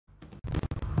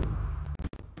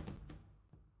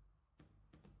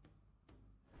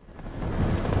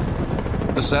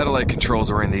The satellite controls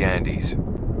are in the Andes.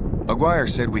 Aguirre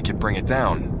said we could bring it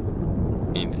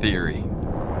down. In theory.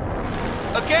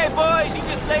 Okay, boys, you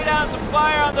just lay down some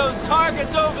fire on those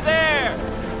targets over there.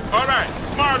 All right,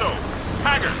 Marlowe,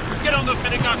 Haggard, get on those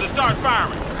miniguns and start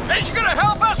firing. Ain't you gonna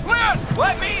help us, Flint?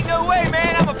 What, me? No way,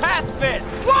 man. I'm a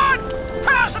pacifist. What?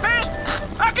 Pacifist?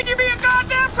 How can you be a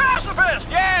goddamn pacifist?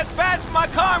 Yeah, it's bad for my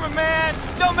karma, man.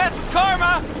 Don't mess with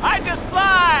karma. I just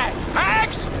fly.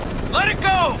 Max, let it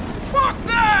go. Fuck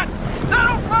that!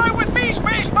 That'll fly with me,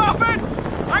 Space Muffin!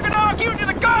 I can knock you to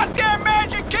the goddamn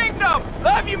Magic Kingdom!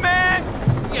 Love you, man!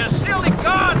 You silly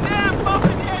goddamn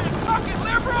muffin-headed fucking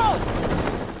liberal!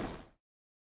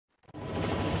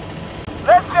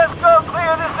 Let's just go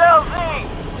clear this LZ!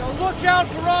 Now look out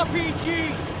for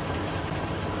RPGs!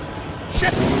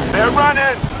 Shit! They're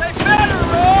running! They better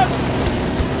run!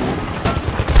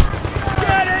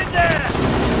 Get in there!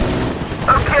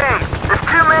 Okay, there's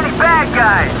too many bad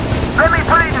guys. Let me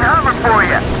put it in hover for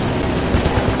you.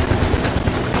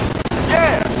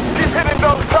 Yeah! Keep hitting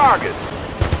those targets!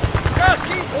 Just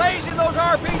keep blazing those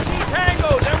RPG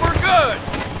tangos and we're good!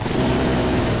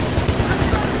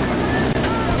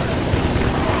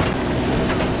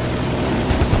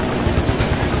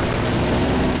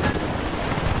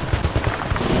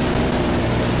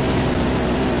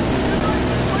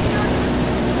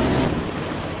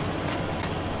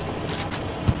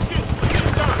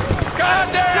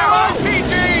 Goddamn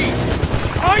RPG!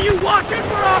 Are you watching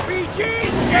for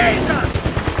RPGs? Jesus!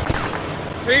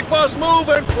 Keep us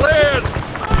moving, Flynn!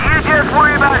 You just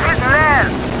worry about hitting them.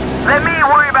 Let me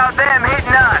worry about them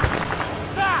hitting us.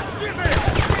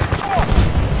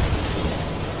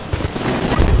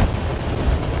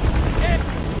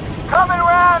 Coming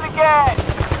around again!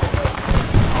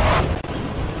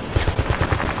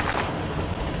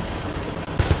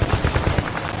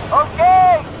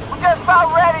 Okay, we're just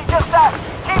about ready. Just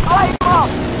keep lighting up.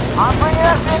 I'm bringing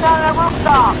us in on the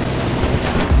rooftop.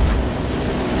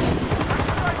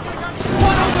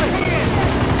 One over here!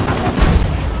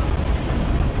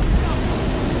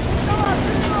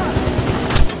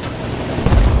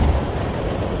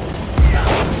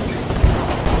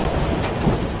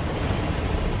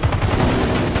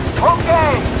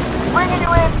 Okay, bringing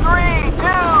you in 3, 2,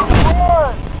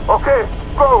 1. Okay,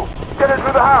 go! Get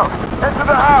into the house! Into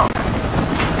the house!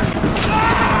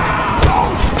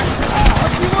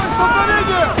 You want something in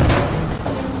there?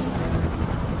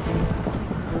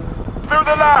 Through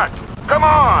the line! Come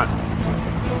on!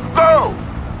 Go!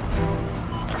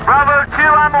 Bravo 2,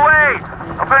 I'm away.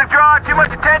 I'm gonna draw too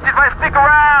much attention if I stick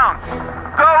around.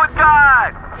 Go with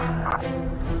God.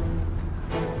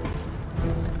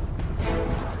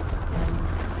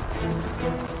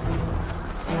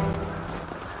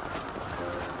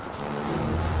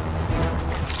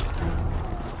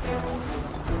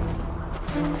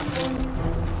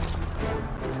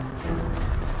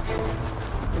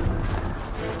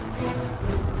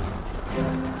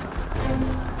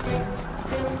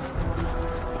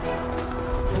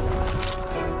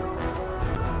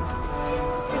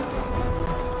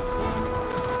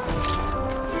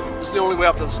 It's the only way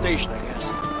up to the station, I guess.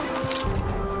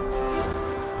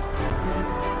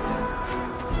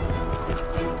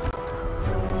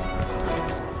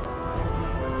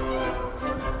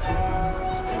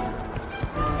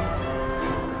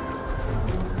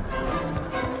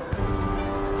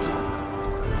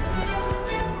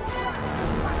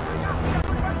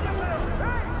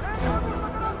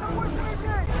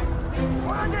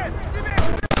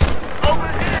 Over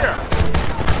here!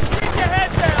 Keep your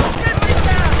head down! Get me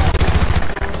down!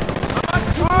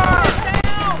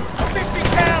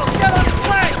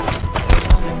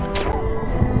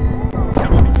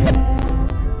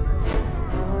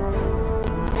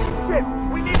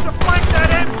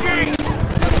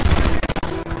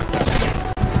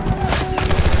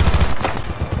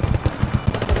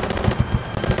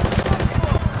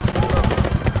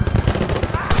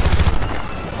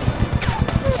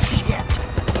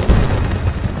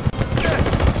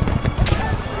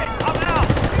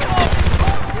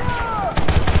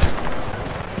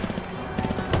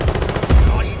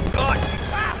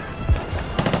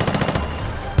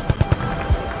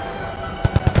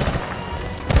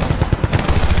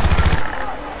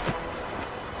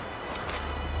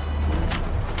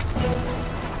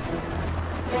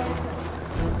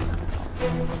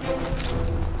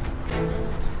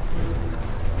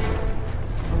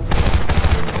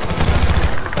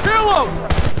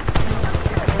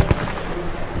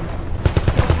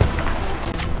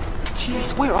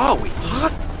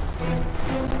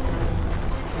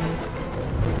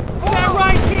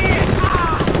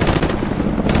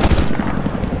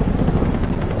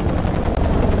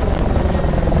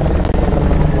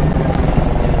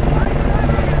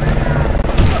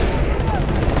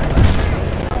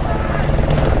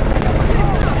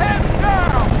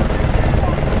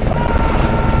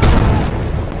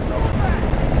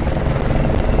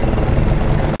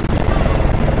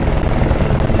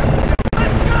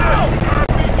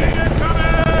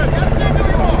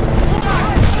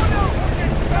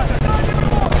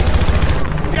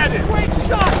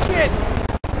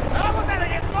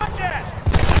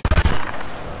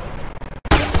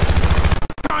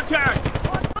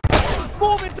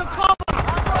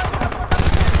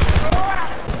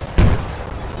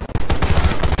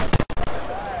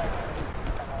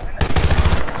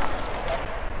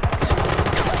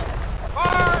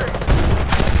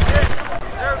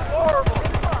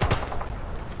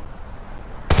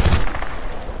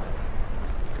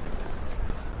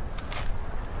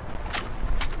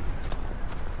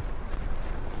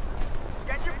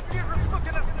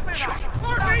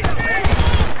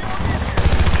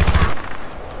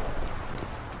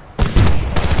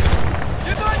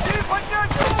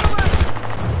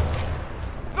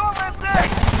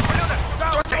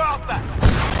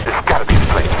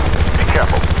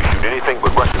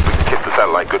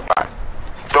 satellite goodbye.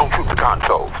 Don't shoot the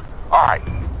consoles. All right,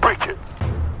 breach it.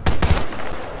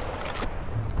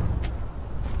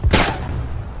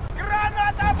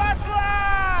 Граната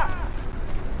пошла!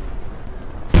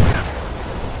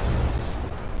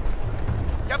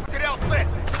 Я потерял цель!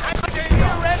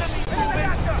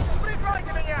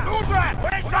 Прикройте меня! Ну же!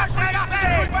 Прикройте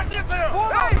цель! Позицию!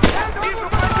 Вижу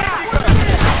противника!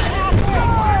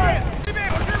 Тебе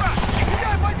его живо!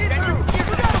 Меняй позицию!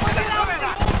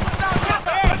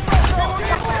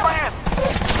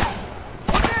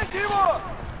 Убейте его!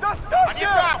 Доставьте!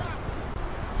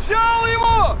 Взял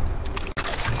его!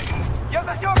 Я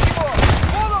засек его!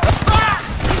 Вон он!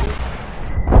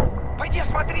 Пойди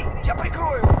смотри, я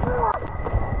прикрою!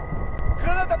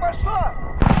 Граната пошла!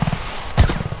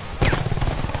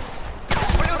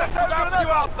 Ублюдок, куда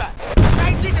подевался?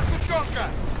 Найдите сучонка!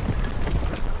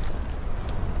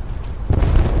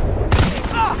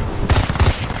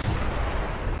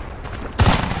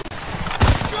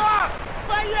 Черт!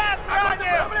 Стоять!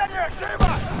 Сопротивление!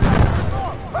 Живо!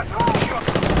 Пошел!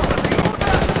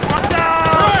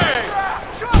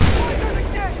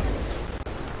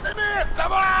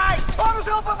 Давай! Он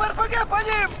взял по РПГ по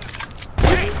ним!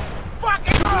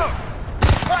 Fucking move!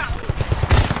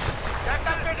 Как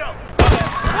там видел?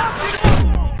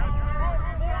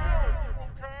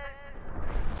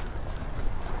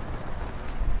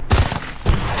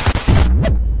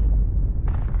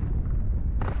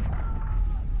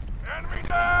 Enemy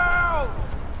down!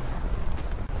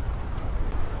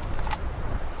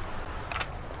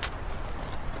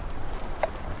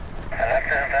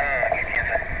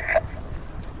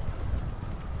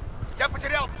 Я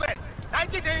потерял цель!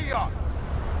 Найдите ее!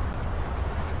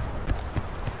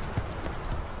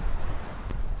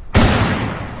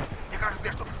 Мне кажется,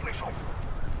 я что-то слышал.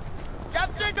 Я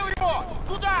видел его!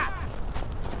 Туда!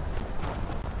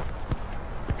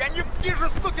 Я не вижу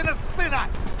сукина сына!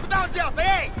 Куда он делся?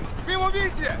 Эй! Вы его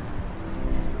видите?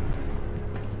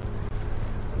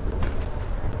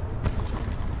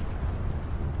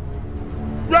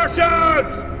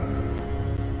 Russians!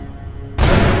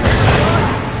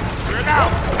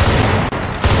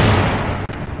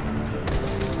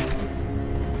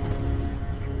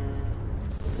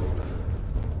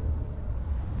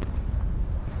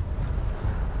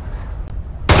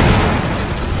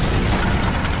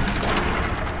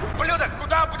 Ублюдок,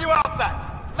 куда он подевался?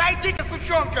 Найдите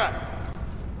сучонка!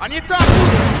 Они там!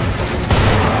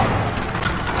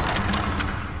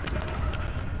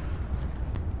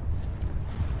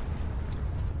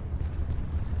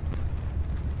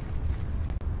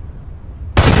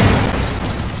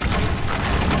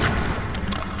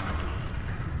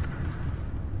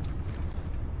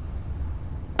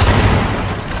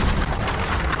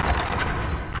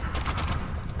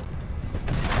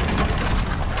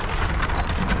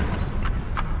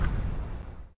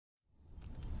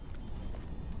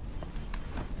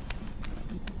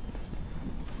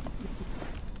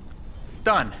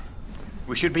 Done.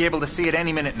 We should be able to see it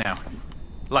any minute now.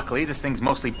 Luckily, this thing's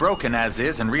mostly broken as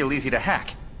is and real easy to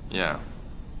hack. Yeah.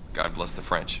 God bless the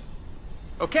French.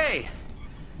 Okay.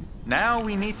 Now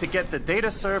we need to get the data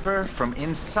server from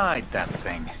inside that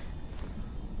thing.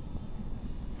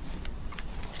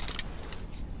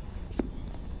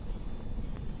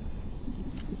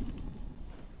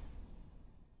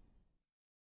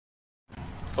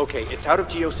 Okay, it's out of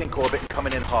geosync orbit and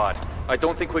coming in hard. I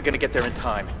don't think we're gonna get there in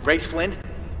time. Race Flynn?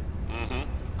 Mm-hmm.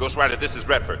 Ghost Rider, this is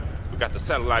Redford. We got the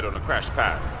satellite on the crash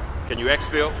pad. Can you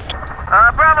exfil?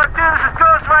 Bravo 2, this is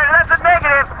Ghost Rider. That's a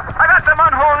negative. I got some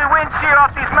unholy wind shear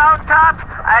off these mountaintops.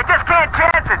 I just can't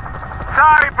chance it.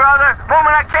 Sorry, brother.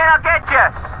 Moment I can, I'll get you.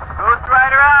 Ghost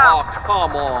Rider out. Oh,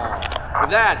 come on. If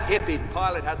that hippie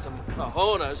pilot had some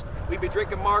cojones, we'd be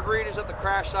drinking margaritas at the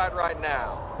crash site right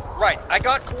now. Right, I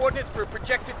got coordinates for a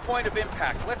projected point of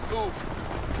impact. Let's move.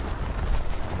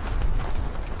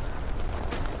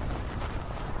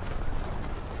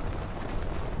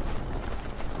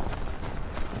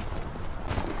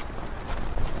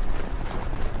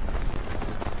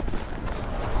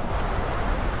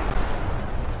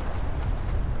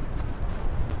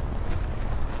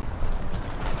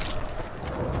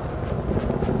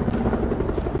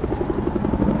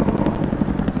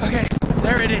 Okay,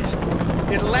 there it is.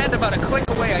 It'll land about a click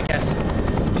away, I guess.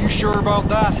 You sure about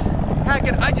that?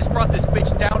 Hackett, I just brought this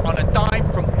bitch down on a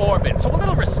dime from orbit, so a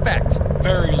little respect.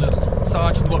 Very little.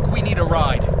 Sarge, look, we need a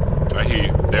ride. I hear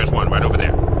you. There's one right over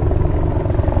there.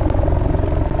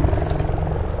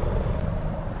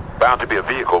 Bound to be a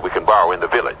vehicle we can borrow in the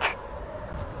village.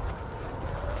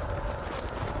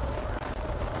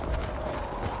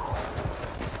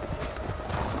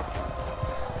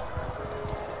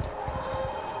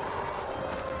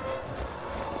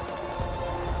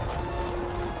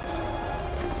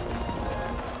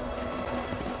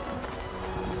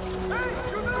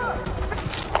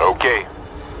 okay?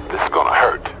 This is gonna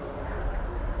hurt.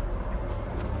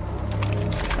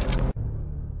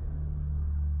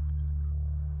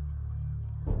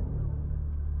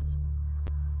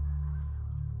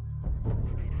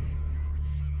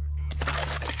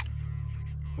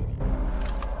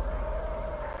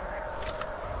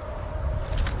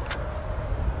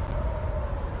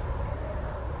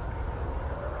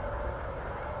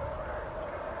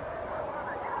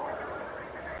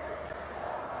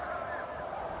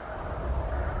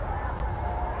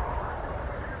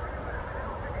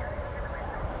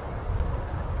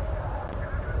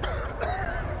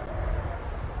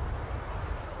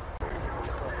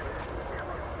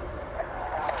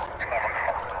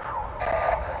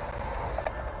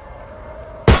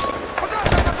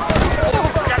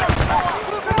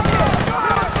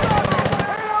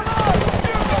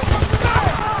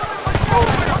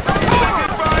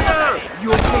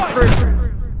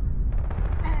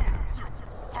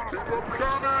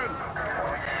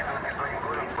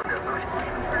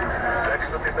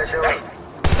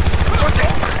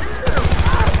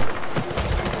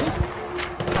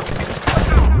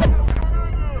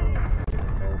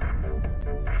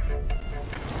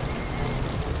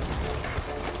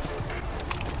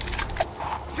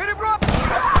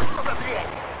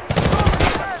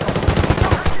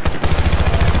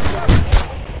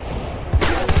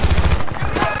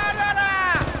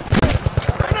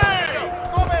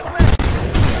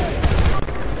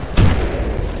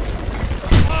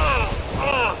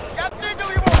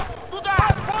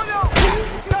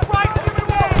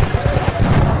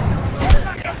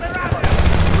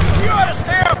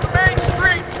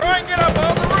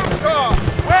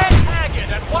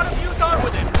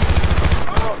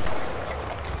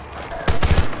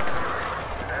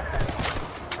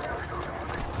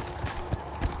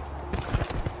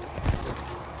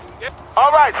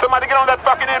 All right, somebody get on that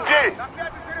fucking MG.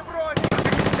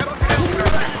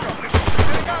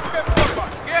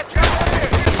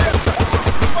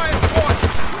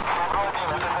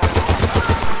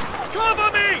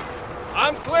 Cover me!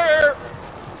 I'm clear!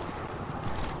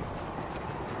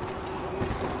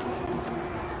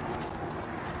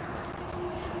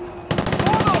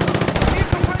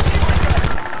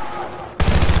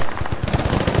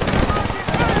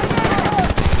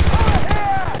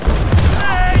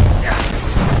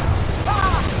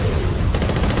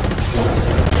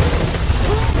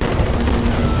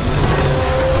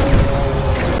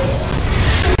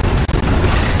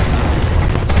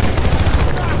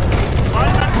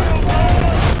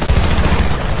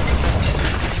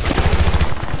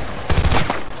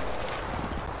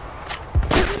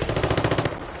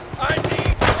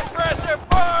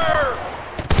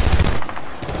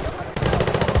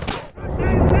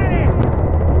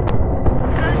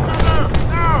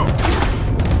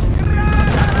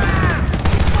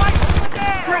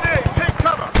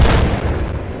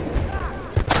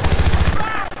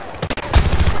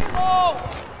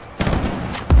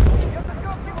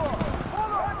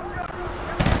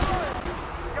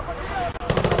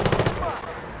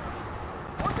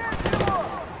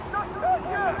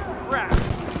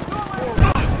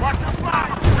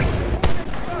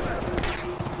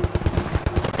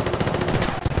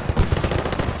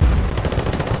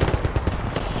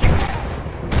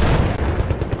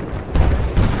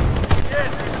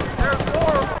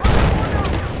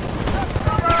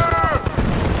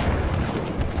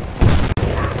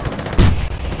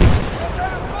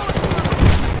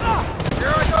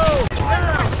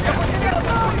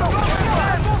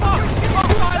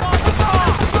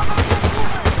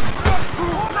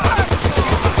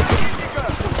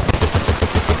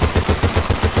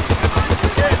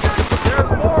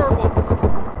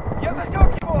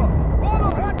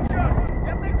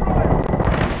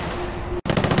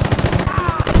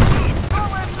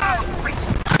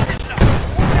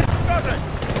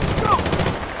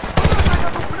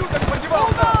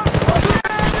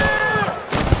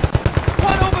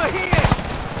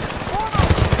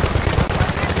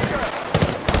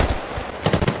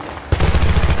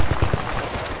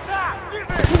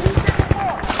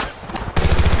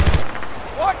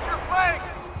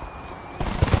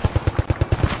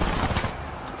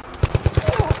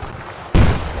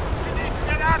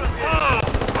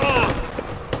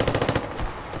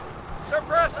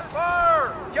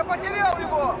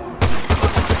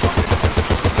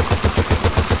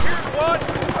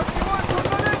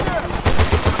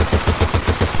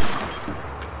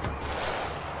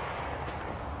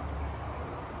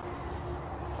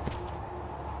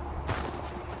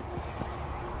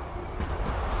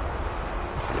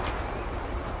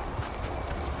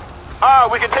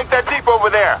 We can take that jeep over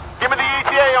there. Give me the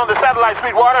ETA ETA on the satellite,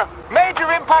 Sweetwater?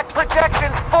 Major impact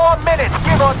projections, 4 minutes,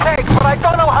 give or take, but I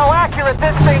don't know how accurate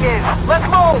this thing is. Let's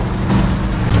move!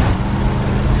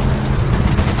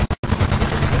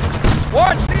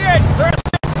 Watch the edge, Preston!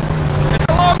 It's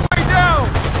a long way down!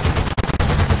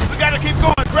 We gotta keep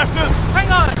going, Preston!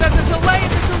 Hang on, there's a delay in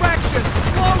the direction!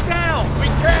 Slow down! We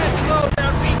can't slow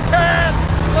down! We can't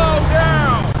slow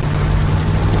down!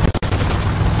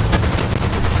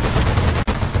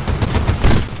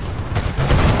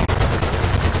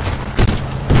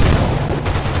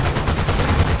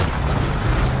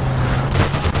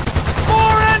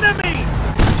 More enemy!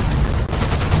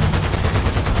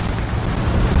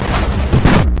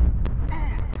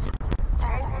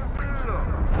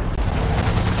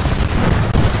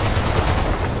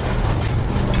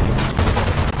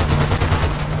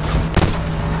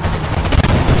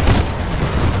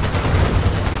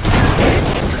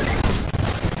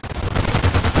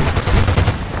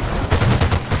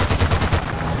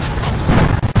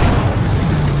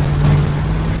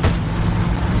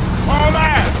 All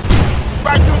ass!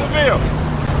 Right through the mill!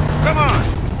 Come on!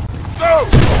 Go!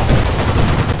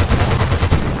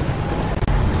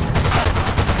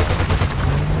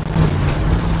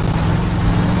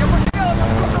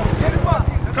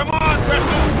 Come on,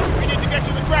 Preston! We need to get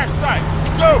to the crash site!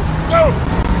 Go! Go!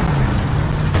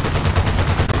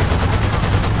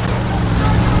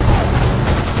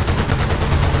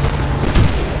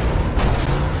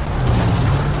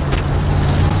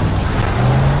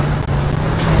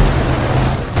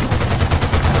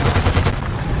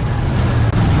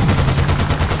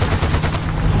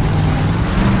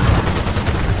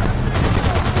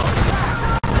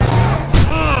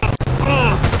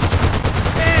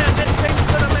 Man, this thing's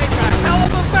gonna make a hell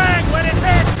of a bang when it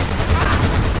hits!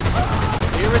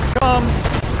 Here it comes.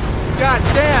 God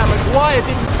damn, Aguirre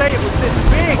didn't say it was this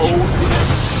big! Holy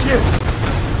shit!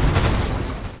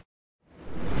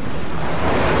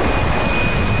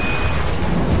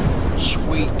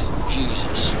 Sweet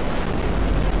Jesus.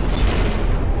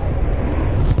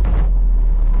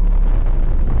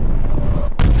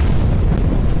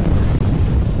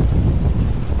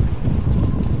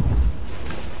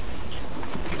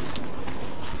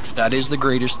 That is the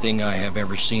greatest thing I have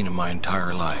ever seen in my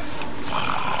entire life.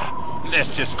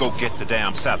 Let's just go get the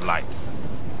damn satellite.